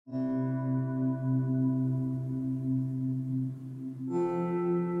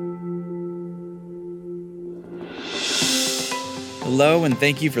Hello, and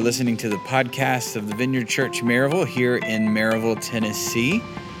thank you for listening to the podcast of the Vineyard Church Maryville here in Maryville, Tennessee.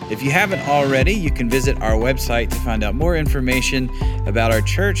 If you haven't already, you can visit our website to find out more information about our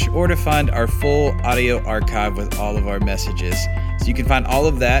church or to find our full audio archive with all of our messages. So you can find all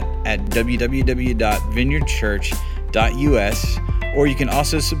of that at www.vineyardchurch.us, or you can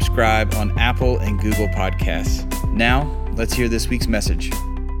also subscribe on Apple and Google Podcasts. Now, let's hear this week's message.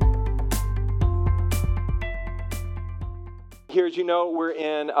 Here, as you know, we're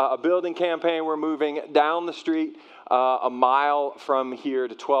in a building campaign. We're moving down the street a mile from here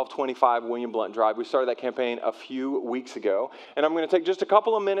to 1225 William Blount Drive. We started that campaign a few weeks ago. And I'm going to take just a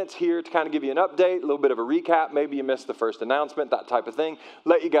couple of minutes here to kind of give you an update, a little bit of a recap. Maybe you missed the first announcement, that type of thing.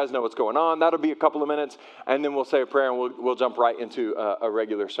 Let you guys know what's going on. That'll be a couple of minutes. And then we'll say a prayer and we'll jump right into a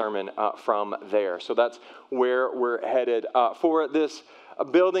regular sermon from there. So that's where we're headed for this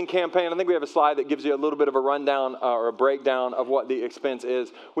building campaign. I think we have a slide that gives you a little bit of a rundown or a breakdown of what the expense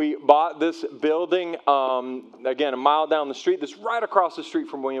is. We bought this building, again, a mile down the street. This is right across the street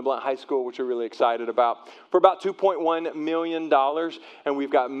from William Blount High School, which we're really excited about, for about $2.1 million. And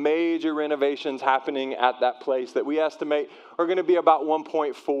we've got major renovations happening at that place that we estimate are going to be about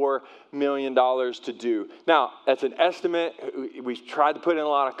 $1.4 million to do. Now, that's an estimate. We've tried to put in a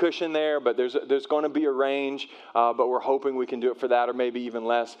lot of cushion there, but there's going to be a range, but we're hoping we can do it for that or maybe even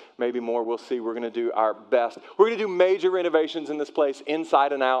less, maybe more. We'll see. We're going to do our best. We're going to do major renovations in this place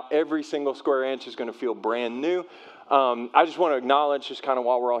inside and out. Every single square inch is going to feel brand new. I just want to acknowledge, just kind of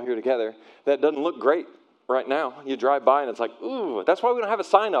while we're all here together, that it doesn't look great right now. You drive by and it's like, ooh, that's why we don't have a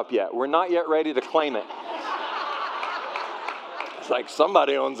sign up yet. We're not yet ready to claim it. It's like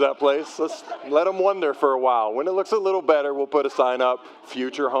somebody owns that place. Let's let them wonder for a while. When it looks a little better, we'll put a sign up,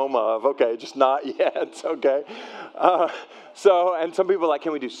 future home of. Okay, just not yet, okay? And some people are like,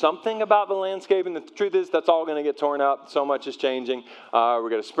 can we do something about the landscape? And the truth is, that's all going to get torn up. So much is changing. We're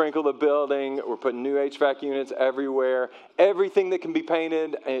going to sprinkle the building. We're putting new HVAC units everywhere. Everything that can be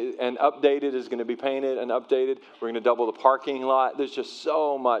painted and updated is going to be painted and updated. We're going to double the parking lot. There's just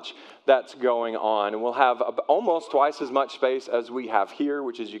so much that's going on. And we'll have almost twice as much space as we have here,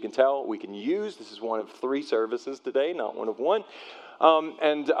 which, as you can tell, we can use. This is one of 3 services today, not one of 1.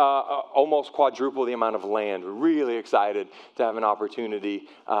 And almost quadruple the amount of land. We're really excited to have an opportunity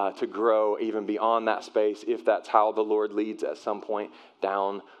to grow even beyond that space if that's how the Lord leads at some point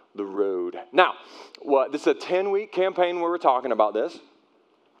down the road. Now, this is a 10-week campaign where we're talking about this.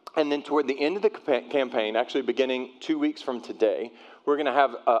 And then toward the end of the campaign, actually beginning 2 weeks from today, we're going to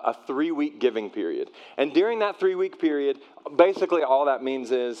have a 3-week giving period. And during that 3-week period, basically all that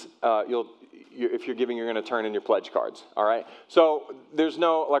means is if you're giving, you're going to turn in your pledge cards, all right? So there's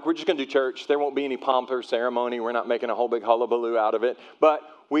no, we're just going to do church. There won't be any pomp or ceremony. We're not making a whole big hullabaloo out of it. But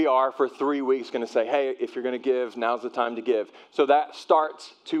we are, for 3 weeks, going to say, hey, if you're going to give, now's the time to give. So that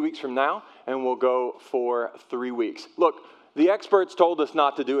starts 2 weeks from now, and we'll go for 3 weeks. Look, the experts told us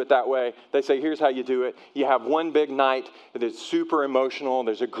not to do it that way. They say, here's how you do it. You have one big night that is super emotional.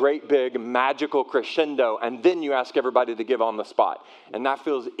 There's a great big magical crescendo, and then you ask everybody to give on the spot. And that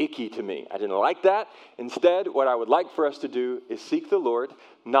feels icky to me. I didn't like that. Instead, what I would like for us to do is seek the Lord,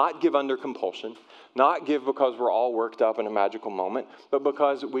 not give under compulsion, not give because we're all worked up in a magical moment, but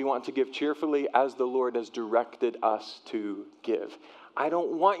because we want to give cheerfully as the Lord has directed us to give. I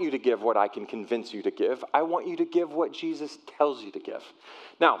don't want you to give what I can convince you to give. I want you to give what Jesus tells you to give.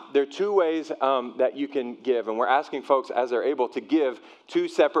 Now, there are 2 ways that you can give, and we're asking folks as they're able to give 2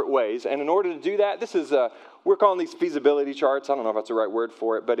 separate ways. And in order to do that, this is we're calling these feasibility charts. I don't know if that's the right word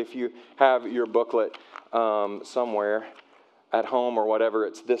for it, but if you have your booklet somewhere at home or whatever,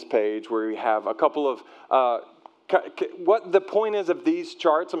 it's this page where we have a couple of what the point is of these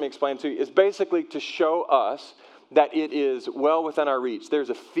charts, let me explain to you, is basically to show us that it is well within our reach. There's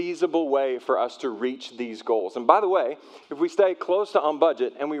a feasible way for us to reach these goals. And by the way, if we stay close to on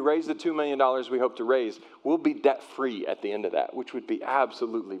budget and we raise the $2 million we hope to raise, we'll be debt-free at the end of that, which would be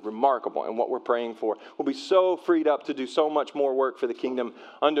absolutely remarkable. And what we're praying for, we'll be so freed up to do so much more work for the kingdom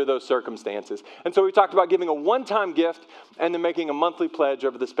under those circumstances. And so we talked about giving a one-time gift and then making a monthly pledge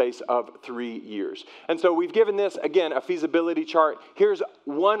over the space of 3 years. And so we've given this, again, a feasibility chart. Here's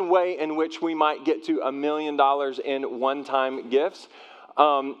one way in which we might get to $1 million in one-time gifts.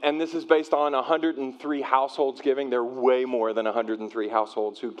 And this is based on 103 households giving. There are way more than 103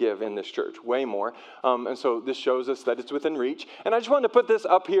 households who give in this church, way more. And so this shows us that it's within reach. And I just wanted to put this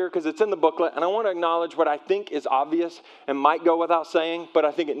up here because it's in the booklet, and I want to acknowledge what I think is obvious and might go without saying, but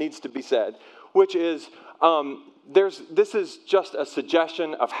I think it needs to be said, which is this is just a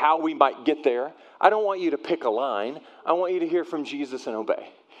suggestion of how we might get there. I don't want you to pick a line. I want you to hear from Jesus and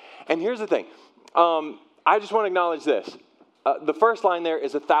obey. And here's the thing. I just want to acknowledge this. the first line there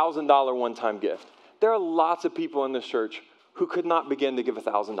is $1,000 one-time gift. There are lots of people in this church who could not begin to give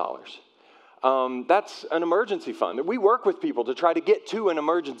 $1,000. That's an emergency fund. We work with people to try to get to an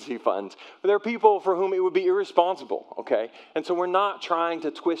emergency fund. But there are people for whom it would be irresponsible, okay? And so we're not trying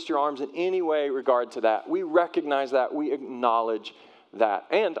to twist your arms in any way regard to that. We recognize that. We acknowledge that.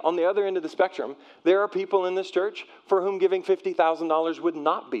 And on the other end of the spectrum, there are people in this church for whom giving $50,000 would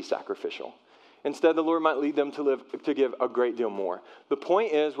not be sacrificial. Instead, the Lord might lead them to give a great deal more. The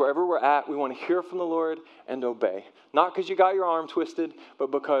point is, wherever we're at, we want to hear from the Lord and obey. Not because you got your arm twisted, but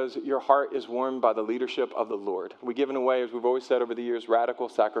because your heart is warmed by the leadership of the Lord. We give in a way, as we've always said over the years, radical,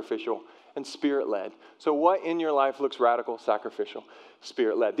 sacrificial, and spirit-led. So what in your life looks radical, sacrificial,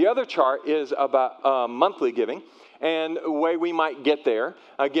 spirit-led? The other chart is about monthly giving. And the way we might get there,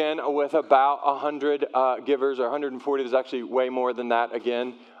 again, with about 100 givers, or 140, there's actually way more than that,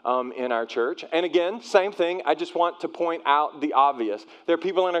 again, in our church. And again, same thing, I just want to point out the obvious. There are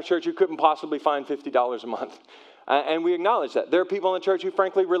people in our church who couldn't possibly find $50 a month. And we acknowledge that. There are people in the church who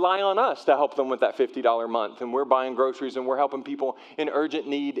frankly rely on us to help them with that $50 a month. And we're buying groceries and we're helping people in urgent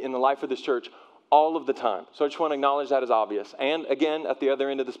need in the life of this church all of the time. So I just want to acknowledge that as obvious. And again, at the other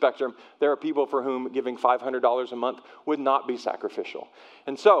end of the spectrum, there are people for whom giving $500 a month would not be sacrificial.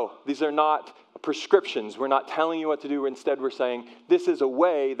 And so these are not prescriptions. We're not telling you what to do. Instead, we're saying this is a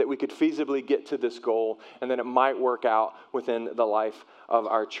way that we could feasibly get to this goal, and then it might work out within the life of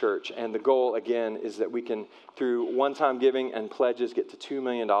our church. And the goal, again, is that we can, through one-time giving and pledges, get to $2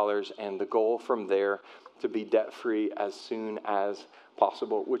 million, and the goal from there to be debt-free as soon as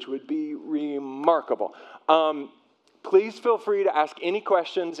possible, which would be remarkable. Please feel free to ask any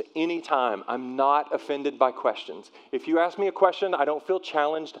questions anytime. I'm not offended by questions. If you ask me a question, I don't feel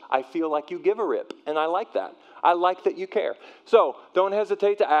challenged. I feel like you give a rip, and I like that. I like that you care. So don't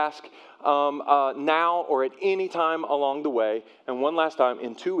hesitate to ask now or at any time along the way. And one last time,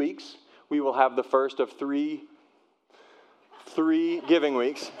 in 2 weeks, we will have the first of three giving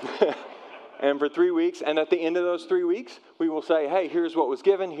weeks. And for 3 weeks, and at the end of those 3 weeks, we will say, hey, here's what was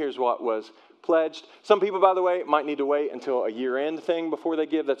given, here's what was pledged. Some people, by the way, might need to wait until a year-end thing before they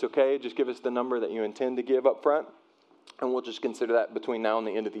give. That's okay. Just give us the number that you intend to give up front, and we'll just consider that between now and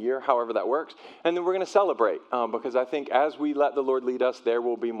the end of the year, however that works. And then we're going to celebrate, because I think as we let the Lord lead us, there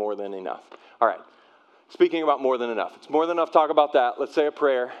will be more than enough. All right. Speaking about more than enough. It's more than enough talk about that. Let's say a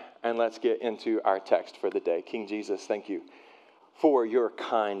prayer, and let's get into our text for the day. King Jesus, thank you for your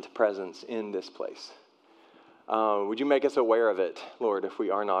kind presence in this place. Would you make us aware of it, Lord, if we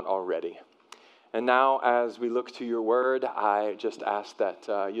are not already? And now, as we look to your word, I just ask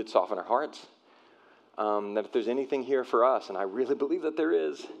that you'd soften our hearts, that if there's anything here for us, and I really believe that there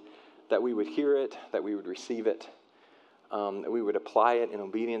is, that we would hear it, that we would receive it, that we would apply it in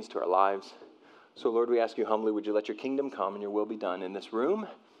obedience to our lives. So, Lord, we ask you humbly, would you let your kingdom come and your will be done in this room,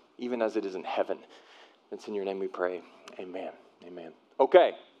 even as it is in heaven. It's in your name we pray. Amen. Amen.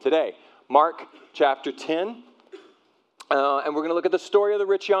 Okay, today, Mark chapter 10, and we're going to look at the story of the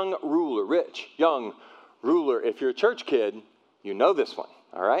rich young ruler. Rich young ruler. If you're a church kid, you know this one,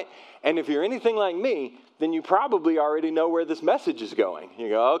 all right? And if you're anything like me, then you probably already know where this message is going. You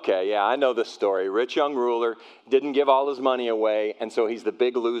go, okay, yeah, I know this story. Rich young ruler didn't give all his money away, and so he's the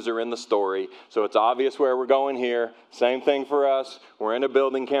big loser in the story. So it's obvious where we're going here. Same thing for us. We're in a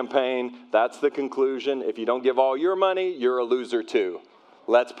building campaign. That's the conclusion. If you don't give all your money, you're a loser too.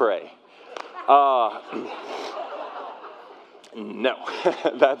 Let's pray. No,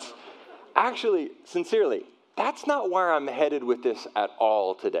 that's actually, sincerely, that's not where I'm headed with this at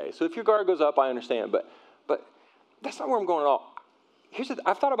all today. So if your guard goes up, I understand, but that's not where I'm going at all.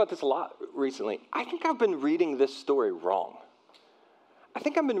 I've thought about this a lot recently. I think I've been reading this story wrong. I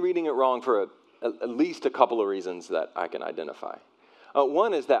think I've been reading it wrong for at least a couple of reasons that I can identify.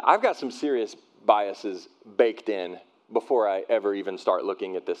 One is that I've got some serious biases baked in before I ever even start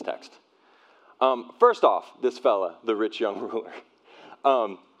looking at this text. First off, this fella, the rich young ruler,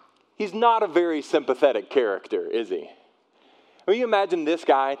 he's not a very sympathetic character, is he? Will you imagine this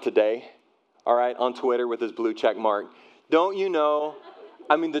guy today, all right, on Twitter with his blue check mark? Don't you know,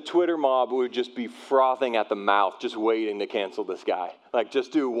 I mean, the Twitter mob would just be frothing at the mouth, just waiting to cancel this guy. Like,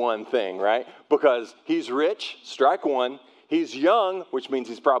 just do one thing, right? Because he's rich, strike one. He's young, which means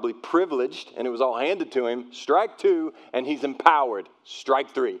he's probably privileged, and it was all handed to him, strike two. And he's empowered,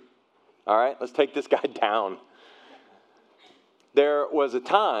 strike three. All right, let's take this guy down. There was a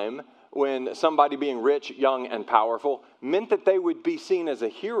time when somebody being rich, young, and powerful meant that they would be seen as a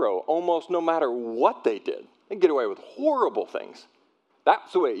hero almost no matter what they did. They'd get away with horrible things.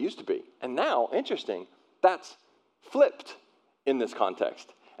 That's the way it used to be. And now, interesting, that's flipped in this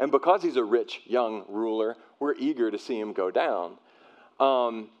context. And because he's a rich young ruler, we're eager to see him go down.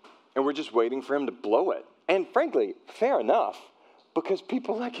 And we're just waiting for him to blow it. And frankly, fair enough, because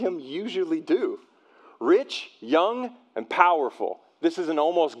people like him usually do. Rich, young, and powerful. This is an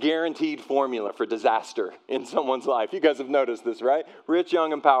almost guaranteed formula for disaster in someone's life. You guys have noticed this, right? Rich,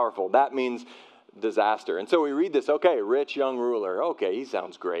 young, and powerful. That means disaster. And so we read this, okay, rich, young ruler. Okay, he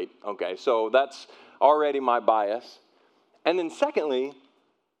sounds great. Okay, so that's already my bias. And then secondly,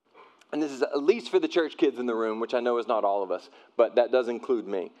 and this is at least for the church kids in the room, which I know is not all of us, but that does include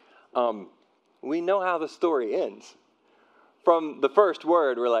me. We know how the story ends. From the first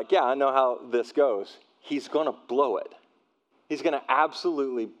word, we're like, yeah, I know how this goes. He's going to blow it. He's going to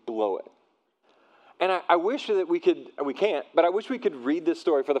absolutely blow it. And I wish that we can't, but I wish we could read this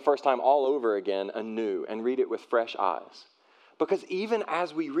story for the first time all over again anew and read it with fresh eyes. Because even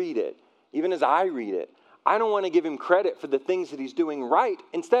as we read it, even as I read it, I don't want to give him credit for the things that he's doing right.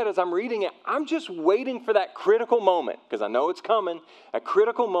 Instead, as I'm reading it, I'm just waiting for that critical moment, because I know it's coming, a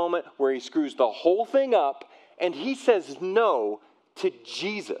critical moment where he screws the whole thing up and he says no to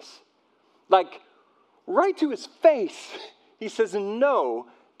Jesus. Like, right to his face. He says no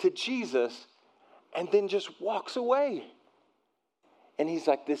to Jesus and then just walks away. And he's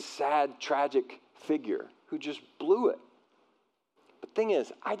like this sad, tragic figure who just blew it. But the thing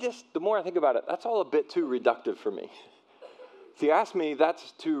is, the more I think about it, that's all a bit too reductive for me. If you ask me,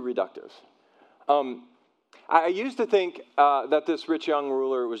 that's too reductive. I used to think that this rich young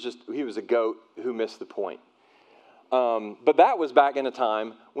ruler he was a goat who missed the point. But that was back in a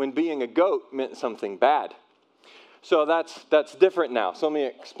time when being a goat meant something bad. So that's different now. So let me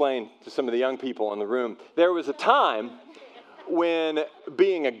explain to some of the young people in the room. There was a time when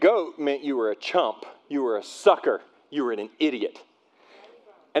being a goat meant you were a chump, you were a sucker, you were an idiot.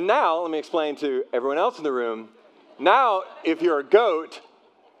 And now, let me explain to everyone else in the room, now if you're a goat,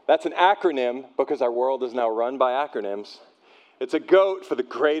 that's an acronym because our world is now run by acronyms. It's a goat for the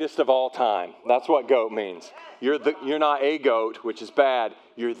greatest of all time. That's what goat means. You're not a goat, which is bad.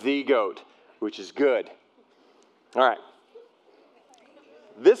 You're the goat, which is good. All right.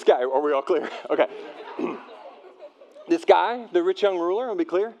 This guy, are we all clear? Okay. This guy, the rich young ruler, I'll be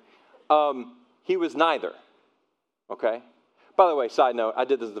clear, he was neither. Okay? By the way, side note, I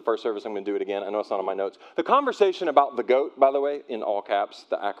did this the first service. I'm going to do it again. I know it's not on my notes. The conversation about the GOAT, by the way, in all caps,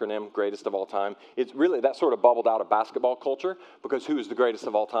 the acronym, greatest of all time, it's really, that sort of bubbled out of basketball culture because who is the greatest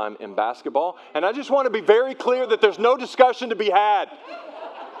of all time in basketball? And I just want to be very clear that there's no discussion to be had.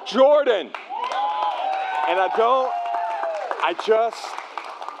 Jordan. And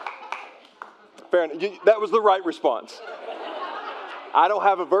fair enough. That was the right response. I don't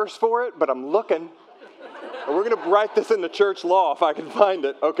have a verse for it, but I'm looking. And we're going to write this in the church law if I can find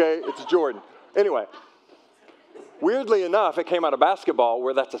it. Okay, it's Jordan. Anyway, weirdly enough, it came out of basketball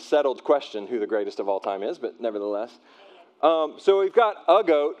where that's a settled question who the greatest of all time is, but nevertheless. So we've got a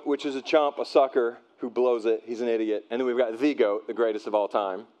GOAT, which is a chump, a sucker who blows it. He's an idiot. And then we've got the GOAT, the greatest of all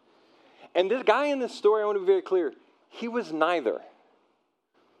time. And this guy in this story, I want to be very clear, he was neither.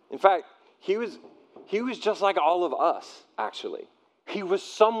 In fact, he was just like all of us, actually. He was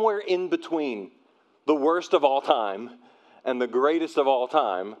somewhere in between the worst of all time and the greatest of all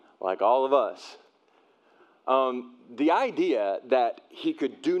time, like all of us. The idea that he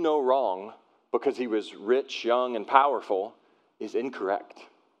could do no wrong because he was rich, young, and powerful is incorrect.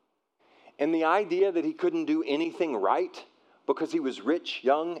 And the idea that he couldn't do anything right because he was rich,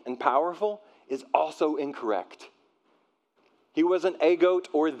 young, and powerful is also incorrect. He wasn't a goat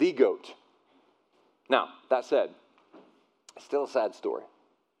or the goat. Now, that said, it's still a sad story.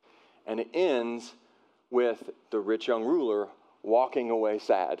 And it ends with the rich young ruler walking away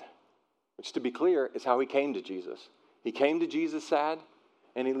sad, which, to be clear, is how he came to Jesus. He came to Jesus sad,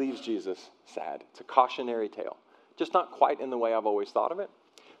 and he leaves Jesus sad. It's a cautionary tale, just not quite in the way I've always thought of it.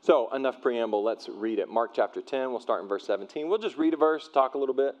 So, enough preamble, let's read it. Mark chapter 10, we'll start in verse 17. We'll just read a verse, talk a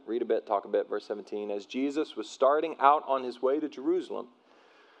little bit, read a bit, talk a bit. Verse 17, as Jesus was starting out on his way to Jerusalem,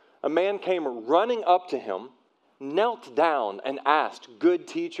 a man came running up to him, knelt down, and asked, "Good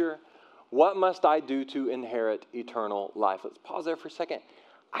teacher, what must I do to inherit eternal life?" Let's pause there for a second.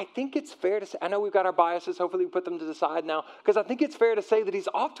 I think it's fair to say, I know we've got our biases, hopefully we put them to the side now, because I think it's fair to say that he's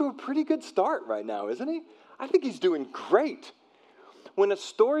off to a pretty good start right now, isn't he? I think he's doing great. When a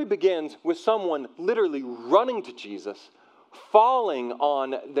story begins with someone literally running to Jesus, falling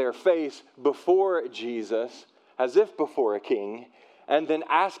on their face before Jesus, as if before a king, and then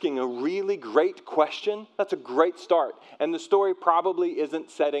asking a really great question, that's a great start. And the story probably isn't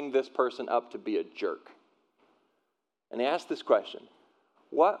setting this person up to be a jerk. And he asked this question,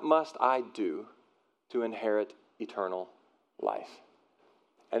 what must I do to inherit eternal life?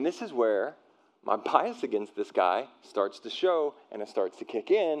 And this is where my bias against this guy starts to show, and it starts to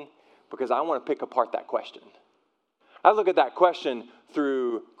kick in, because I want to pick apart that question. I look at that question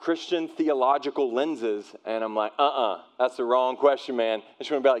through Christian theological lenses, and I'm like, that's the wrong question, man. I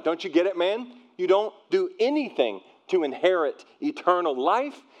just want to be like, don't you get it, man? You don't do anything to inherit eternal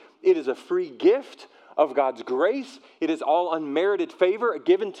life. It is a free gift of God's grace. It is all unmerited favor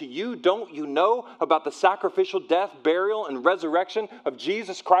given to you. Don't you know about the sacrificial death, burial, and resurrection of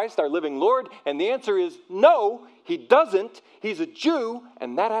Jesus Christ, our living Lord? And the answer is no, he doesn't. He's a Jew,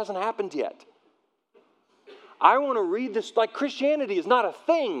 and that hasn't happened yet. I want to read this like Christianity is not a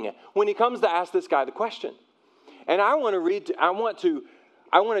thing when he comes to ask this guy the question. And I want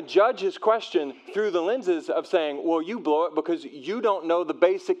to judge his question through the lenses of saying, well, you blow it because you don't know the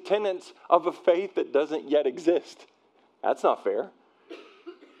basic tenets of a faith that doesn't yet exist. That's not fair.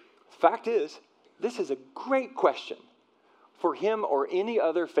 Fact is, this is a great question for him or any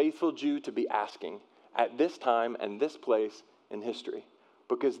other faithful Jew to be asking at this time and this place in history,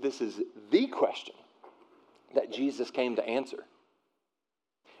 because this is the question that Jesus came to answer.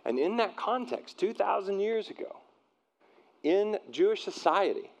 And in that context, 2,000 years ago, in Jewish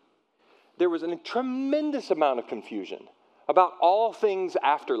society, there was a tremendous amount of confusion about all things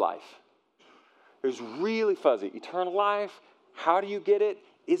afterlife. It was really fuzzy. Eternal life, how do you get it?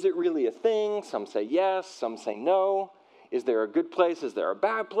 Is it really a thing? Some say yes, some say no. Is there a good place? Is there a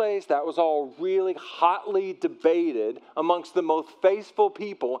bad place? That was all really hotly debated amongst the most faithful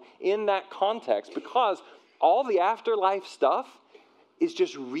people in that context, because all the afterlife stuff is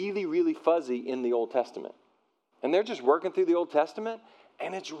just really, really fuzzy in the Old Testament. And they're just working through the Old Testament,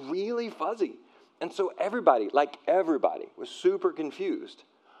 and it's really fuzzy. And so everybody was super confused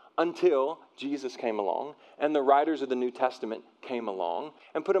until Jesus came along and the writers of the New Testament came along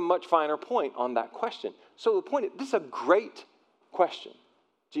and put a much finer point on that question. So the point is, this is a great question.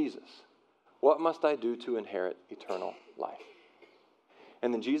 Jesus, what must I do to inherit eternal life?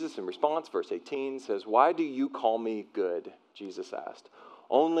 And then Jesus, in response, verse 18 says, why do you call me good? Jesus asked.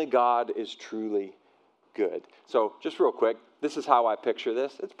 Only God is truly good. So just real quick, this is how I picture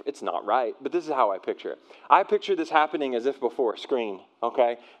this. It's not right, but this is how I picture it. I picture this happening as if before a screen,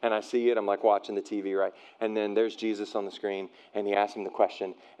 okay? And I see it, I'm like watching the TV, right? And then there's Jesus on the screen, and he asks him the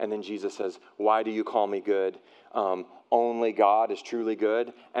question, and then Jesus says, why do you call me good? Only God is truly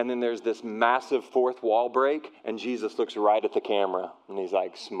good. And then there's this massive fourth wall break, and Jesus looks right at the camera, and he's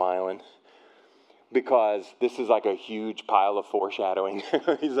like smiling, because this is like a huge pile of foreshadowing.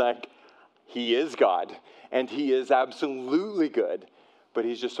 He's like, he is God, and he is absolutely good, but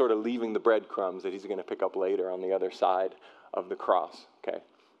he's just sort of leaving the breadcrumbs that he's going to pick up later on the other side of the cross. Okay,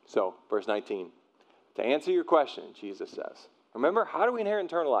 so verse 19. To answer your question, Jesus says, remember, how do we inherit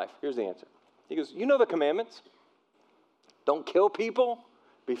eternal life? Here's the answer. He goes, you know the commandments. Don't kill people.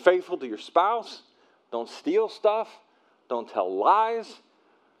 Be faithful to your spouse. Don't steal stuff. Don't tell lies.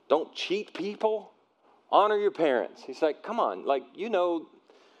 Don't cheat people. Honor your parents. He's like, come on, like, you know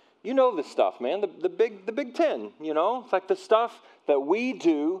this stuff, man. The big 10, you know? It's like the stuff that we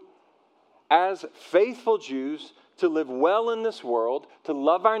do as faithful Jews to live well in this world, to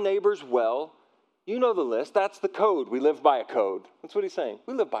love our neighbors well. You know the list. That's the code. We live by a code. That's what he's saying.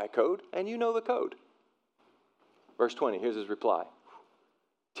 We live by a code, and you know the code. Verse 20, here's his reply.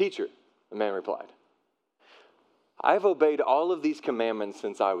 Teacher, the man replied, I've obeyed all of these commandments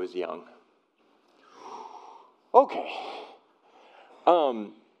since I was young. Okay.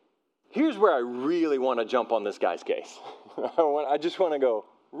 Here's where I really want to jump on this guy's case. I just want to go,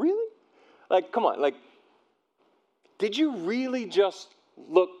 really? Like, come on. Like, did you really just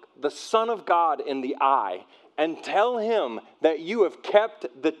look the Son of God in the eye and tell him that you have kept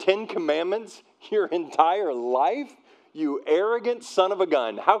the 10 Commandments your entire life? You arrogant son of a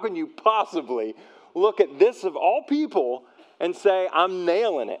gun. How can you possibly look at this of all people and say, I'm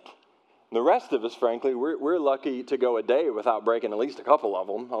nailing it? The rest of us, frankly, we're lucky to go a day without breaking at least a couple of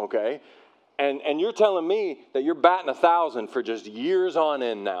them, okay? And you're telling me that you're batting 1,000 for just years on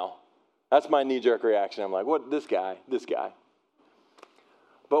end now. That's my knee-jerk reaction. I'm like, what, this guy.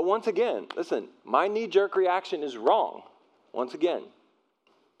 But once again, listen, my knee-jerk reaction is wrong. Once again,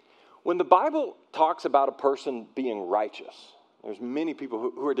 when the Bible talks about a person being righteous, there's many people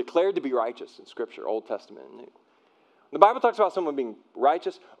who are declared to be righteous in Scripture, Old Testament and New. The Bible talks about someone being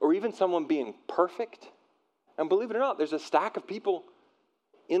righteous or even someone being perfect. And believe it or not, there's a stack of people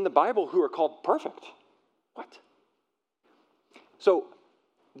in the Bible who are called perfect. What? So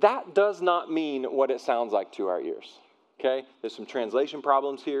that does not mean what it sounds like to our ears. Okay? There's some translation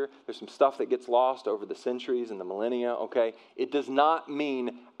problems here. There's some stuff that gets lost over the centuries and the millennia. Okay? It does not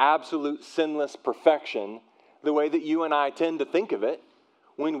mean absolute sinless perfection the way that you and I tend to think of it.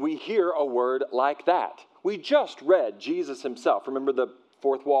 when we hear a word like that. We just read Jesus himself. Remember the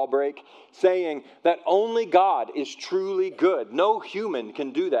fourth wall break? Saying that only God is truly good. No human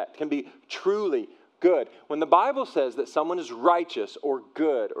can do that, can be truly good. When the Bible says that someone is righteous or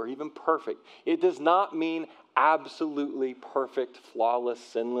good or even perfect, it does not mean absolutely perfect, flawless,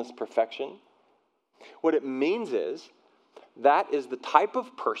 sinless perfection. What it means is that is the type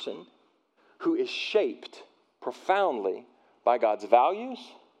of person who is shaped profoundly by God's values,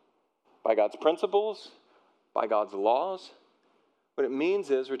 by God's principles, by God's laws. What it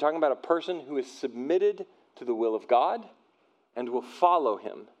means is we're talking about a person who is submitted to the will of God and will follow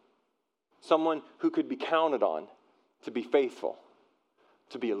him. Someone who could be counted on to be faithful,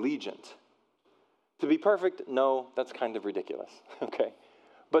 to be allegiant. To be perfect, no, that's kind of ridiculous, okay?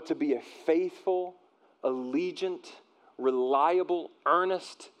 But to be a faithful, allegiant, reliable,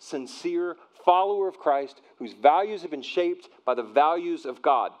 earnest, sincere follower of Christ whose values have been shaped by the values of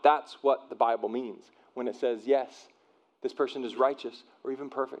God. That's what the Bible means when it says, yes, this person is righteous or even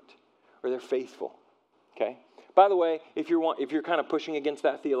perfect, or they're faithful, okay? By the way, if you're kind of pushing against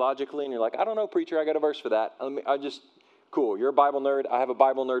that theologically and you're like, I don't know, preacher, I got a verse for that. Cool, you're a Bible nerd. I have a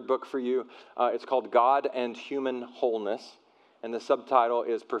Bible nerd book for you. It's called God and Human Wholeness. And the subtitle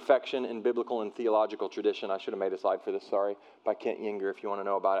is Perfection in Biblical and Theological Tradition. I should have made a slide for this, sorry, by Kent Yinger. If you want to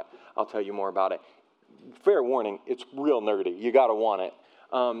know about it, I'll tell you more about it. Fair warning, it's real nerdy. You got to want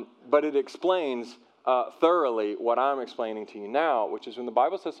it. But it explains thoroughly what I'm explaining to you now, which is when the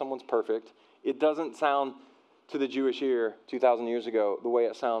Bible says someone's perfect, it doesn't sound to the Jewish ear 2,000 years ago the way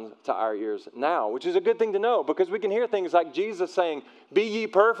it sounds to our ears now, which is a good thing to know because we can hear things like Jesus saying, be ye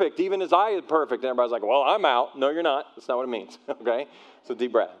perfect, even as I am perfect. And everybody's like, well, I'm out. No, you're not. That's not what it means, okay? So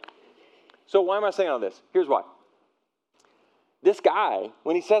deep breath. So why am I saying all this? Here's why. This guy,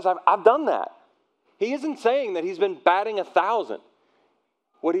 when he says, I've done that, he isn't saying that he's been batting 1,000.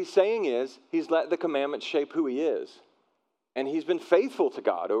 What he's saying is he's let the commandments shape who he is. And he's been faithful to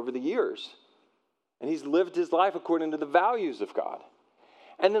God over the years. And he's lived his life according to the values of God.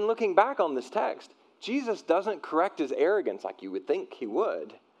 And then looking back on this text, Jesus doesn't correct his arrogance like you would think he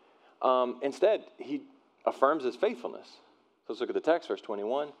would. Instead, he affirms his faithfulness. So let's look at the text, verse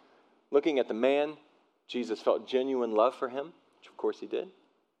 21. Looking at the man, Jesus felt genuine love for him, which of course he did.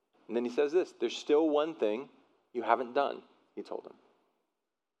 And then he says this, there's still one thing you haven't done, he told him.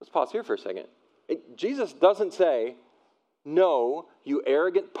 Let's pause here for a second. Jesus doesn't say, no, you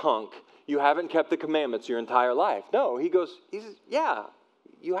arrogant punk, you haven't kept the commandments your entire life. No, he says, yeah,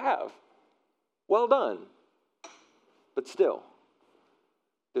 you have. Well done. But still,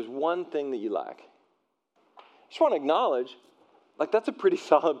 there's one thing that you lack. I just want to acknowledge, that's a pretty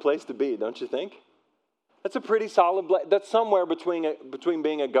solid place to be, don't you think? That's a pretty solid place. That's somewhere between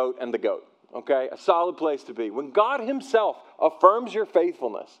being a goat and the goat, okay? A solid place to be. When God himself affirms your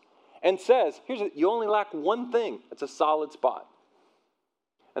faithfulness and says, you only lack one thing, it's a solid spot.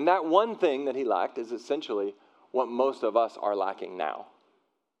 And that one thing that he lacked is essentially what most of us are lacking now,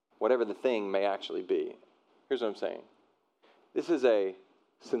 whatever the thing may actually be. Here's what I'm saying. This is a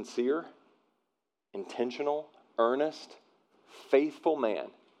sincere, intentional, earnest, faithful man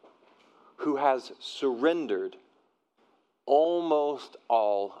who has surrendered almost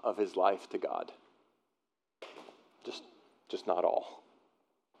all of his life to God. Just not all.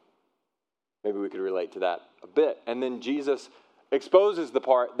 Maybe we could relate to that a bit. And then Jesus exposes the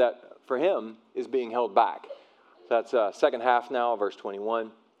part that for him is being held back. That's second half now, verse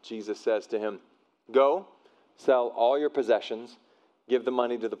 21. Jesus says to him, go, sell all your possessions, give the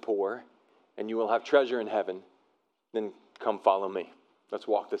money to the poor, and you will have treasure in heaven. Then come follow me. Let's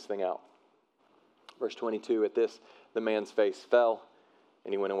walk this thing out. Verse 22, at this, the man's face fell,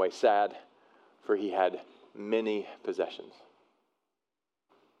 and he went away sad, for he had many possessions.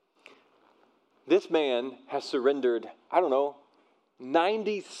 This man has surrendered,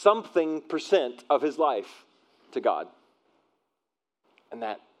 90-something% of his life to God. And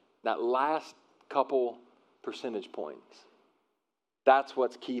that last couple percentage points, that's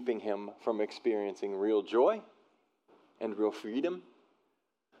what's keeping him from experiencing real joy and real freedom.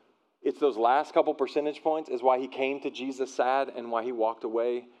 It's those last couple percentage points is why he came to Jesus sad and why he walked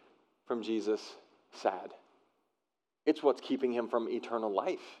away from Jesus sad. It's what's keeping him from eternal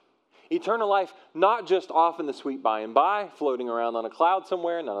life. Eternal life, not just off in the sweet by and by, floating around on a cloud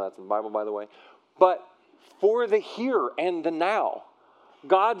somewhere. None of that's in the Bible, by the way. But for the here and the now.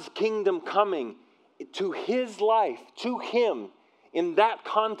 God's kingdom coming to his life, to him, in that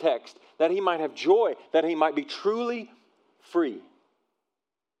context, that he might have joy, that he might be truly free.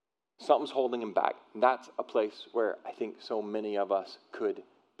 Something's holding him back. That's a place where I think so many of us could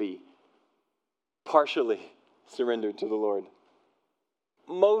be partially surrendered to the Lord.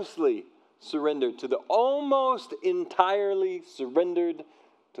 mostly surrendered to almost entirely surrendered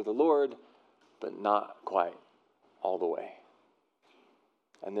to the Lord, but not quite all the way.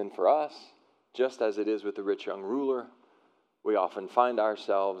 And then for us, just as it is with the rich young ruler, we often find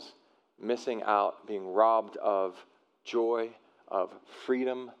ourselves missing out, being robbed of joy, of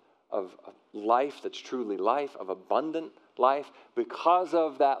freedom, of life that's truly life, of abundant life, because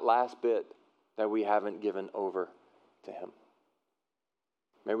of that last bit that we haven't given over to him.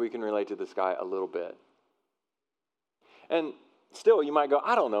 Maybe we can relate to this guy a little bit. And still, you might go,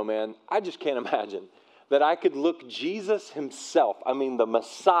 I don't know, man. I just can't imagine that I could look Jesus himself, the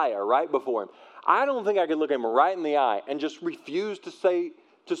Messiah, right before him. I don't think I could look him right in the eye and just refuse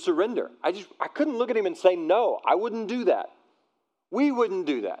to surrender. I couldn't look at him and say no. I wouldn't do that. We wouldn't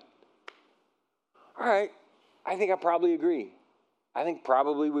do that. All right, I think I probably agree. I think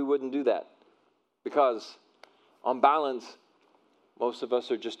probably we wouldn't do that because on balance, most of us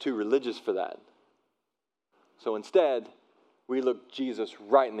are just too religious for that. So instead, we look Jesus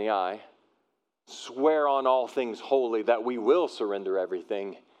right in the eye, swear on all things holy that we will surrender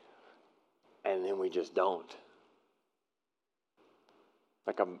everything, and then we just don't.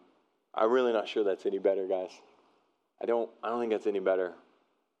 I'm really not sure that's any better, guys. I don't think that's any better.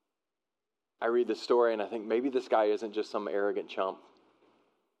 I read this story and I think maybe this guy isn't just some arrogant chump.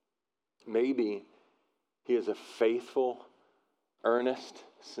 Maybe he is a faithful, earnest,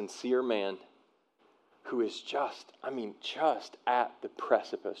 sincere man who is just at the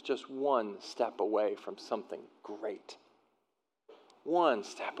precipice, just one step away from something great. One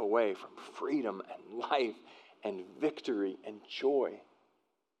step away from freedom and life and victory and joy.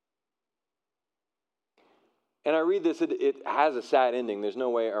 And I read this, it has a sad ending. There's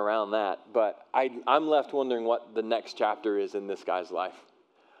no way around that. But I'm left wondering what the next chapter is in this guy's life.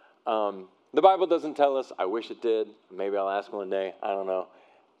 The Bible doesn't tell us. I wish it did. Maybe I'll ask one day. I don't know.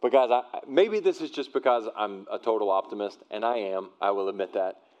 Because maybe this is just because I'm a total optimist, and I am. I will admit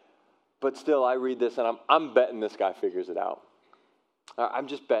that. But still, I read this, and I'm betting this guy figures it out. I'm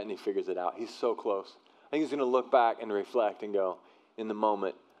just betting he figures it out. He's so close. I think he's going to look back and reflect and go, in the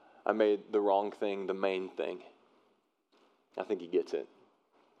moment, I made the wrong thing the main thing. I think he gets it.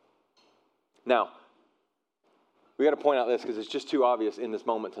 Now, we got to point out this because it's just too obvious in this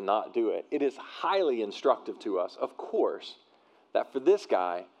moment to not do it. It is highly instructive to us, of course, that for this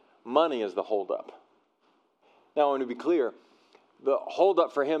guy, money is the holdup. Now, I want to be clear. The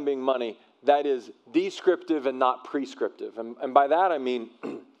holdup for him being money, that is descriptive and not prescriptive. And by that I mean,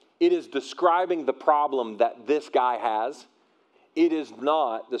 it is describing the problem that this guy has. It is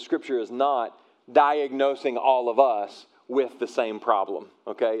not, the scripture is not diagnosing all of us with the same problem,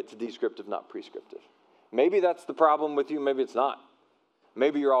 okay? It's descriptive, not prescriptive. Maybe that's the problem with you, maybe it's not.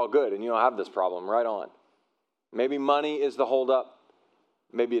 Maybe you're all good and you don't have this problem, right on. Maybe money is the holdup,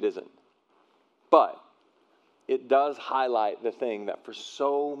 maybe it isn't. But it does highlight the thing that for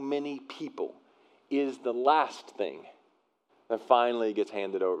so many people is the last thing that finally gets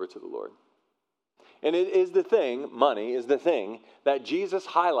handed over to the Lord. And it is the thing, money is the thing that Jesus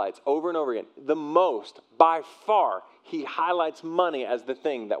highlights over and over again. The most, by far, he highlights money as the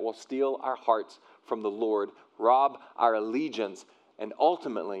thing that will steal our hearts from the Lord, rob our allegiance, and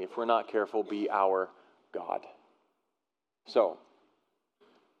ultimately, if we're not careful, be our God. So,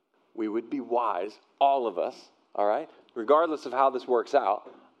 we would be wise, all of us, all right, regardless of how this works out,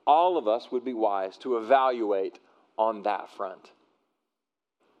 all of us would be wise to evaluate on that front.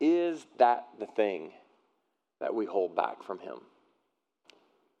 Is that the thing that we hold back from him?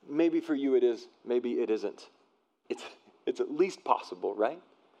 Maybe for you it is, maybe it isn't. It's at least possible, right?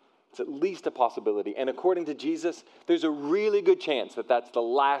 It's at least a possibility. And according to Jesus, there's a really good chance that that's the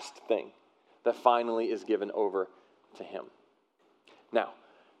last thing that finally is given over to him. Now,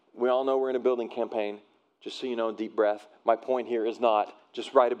 we all know we're in a building campaign. Just so you know, deep breath. My point here is not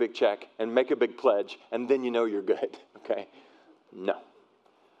just write a big check and make a big pledge and then you know you're good, okay? No.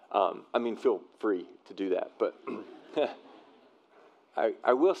 Feel free to do that. But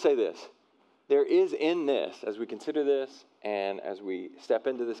I will say this. There is in this, as we consider this and as we step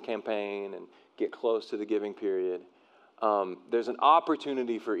into this campaign and get close to the giving period, there's an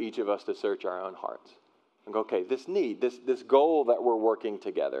opportunity for each of us to search our own hearts. And go, okay, this need, this goal that we're working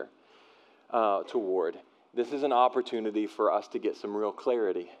together toward, this is an opportunity for us to get some real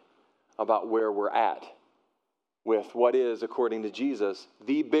clarity about where we're at with what is, according to Jesus,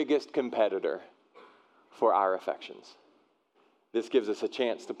 the biggest competitor for our affections. This gives us a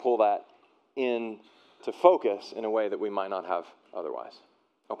chance to pull that into focus in a way that we might not have otherwise.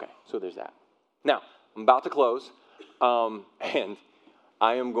 Okay, so there's that. Now, I'm about to close, and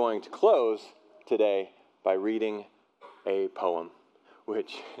I am going to close today by reading a poem.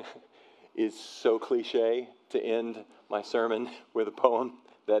 which is so cliche to end my sermon with a poem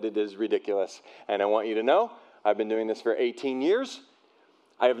that it is ridiculous. And I want you to know, I've been doing this for 18 years.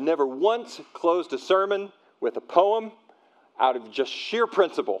 I have never once closed a sermon with a poem out of just sheer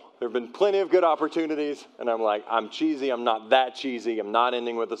principle. There have been plenty of good opportunities, and I'm like, I'm cheesy, I'm not that cheesy, I'm not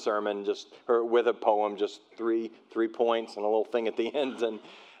ending with a sermon, or with a poem, just three points and a little thing at the end.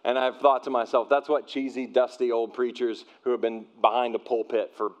 And I've thought to myself, that's what cheesy, dusty old preachers who have been behind a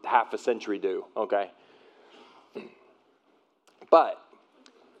pulpit for half a century do, okay? But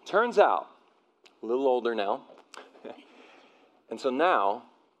turns out, a little older now, and so now,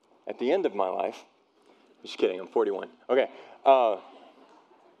 at the end of my life, just kidding, I'm 41. Okay.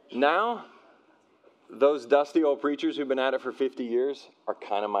 Now, those dusty old preachers who've been at it for 50 years are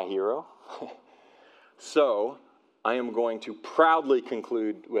kind of my hero. So, I am going to proudly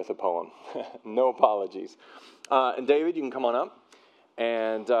conclude with a poem. No apologies. And David, you can come on up.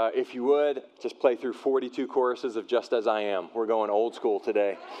 And if you would, just play through 42 choruses of Just As I Am. We're going old school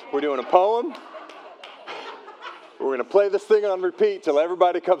today. We're doing a poem. We're going to play this thing on repeat till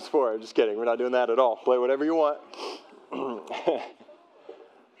everybody comes for it. Just kidding. We're not doing that at all. Play whatever you want.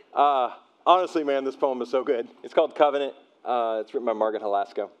 Honestly, man, this poem is so good. It's called Covenant. It's written by Margaret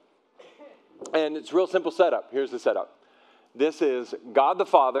Halasco. And it's a real simple setup. Here's the setup. This is God the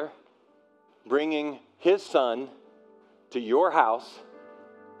Father bringing his Son to your house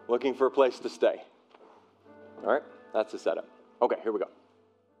looking for a place to stay. All right? That's the setup. Okay, here we go.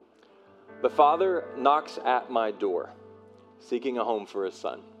 The Father knocks at my door, seeking a home for his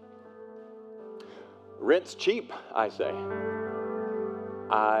Son. Rent's cheap, I say.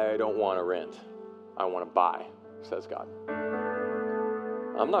 I don't want to rent. I want to buy, says God.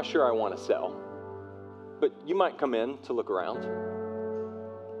 I'm not sure I want to sell, but you might come in to look around.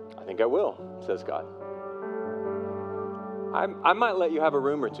 I think I will, says God. I might let you have a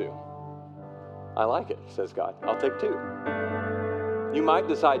room or two. I like it, says God. I'll take 2. You might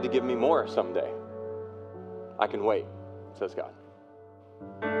decide to give me more someday. I can wait, says God.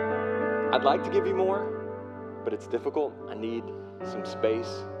 I'd like to give you more, but it's difficult. I need some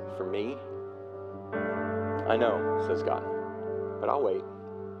space for me. I know, says God, but I'll wait.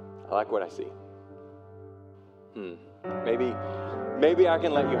 I like what I see. Maybe I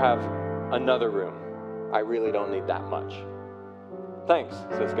can let you have another room. I really don't need that much. Thanks,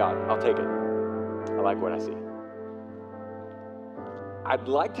 says God. I'll take it. I like what I see. I'd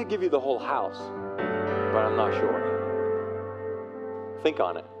like to give you the whole house, but I'm not sure. Think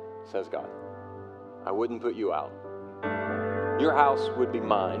on it, says God. I wouldn't put you out. Your house would be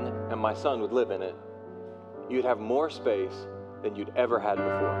mine, and my Son would live in it. You'd have more space than you'd ever had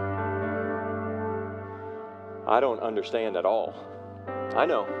before. I don't understand at all. I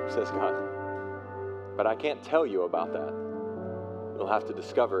know, says God, but I can't tell you about that. You'll have to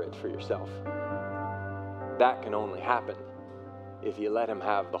discover it for yourself. That can only happen if you let him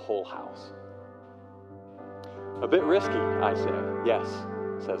have the whole house. A bit risky, I say. Yes,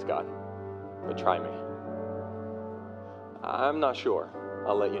 says God, but try me. I'm not sure.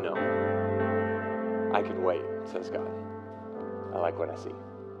 I'll let you know. I can wait, says God. I like what I see.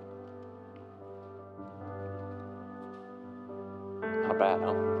 How bad,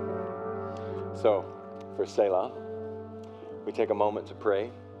 huh? So, for Selah, we take a moment to pray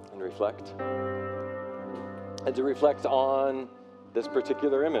and reflect. And to reflect on this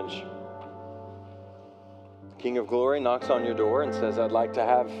particular image. The King of Glory knocks on your door and says, I'd like to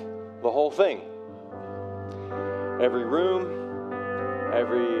have the whole thing. Every room,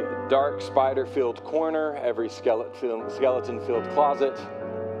 every dark spider-filled corner, every skeleton-filled closet.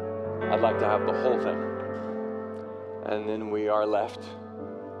 I'd like to have the whole thing. And then we are left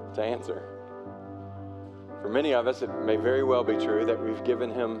to answer. For many of us, it may very well be true that we've given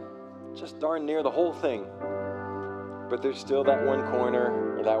him just darn near the whole thing. But there's still that one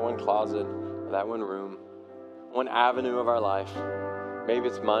corner, or that one closet, or that one room, one avenue of our life. Maybe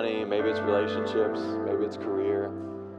it's money, maybe it's relationships, maybe it's career.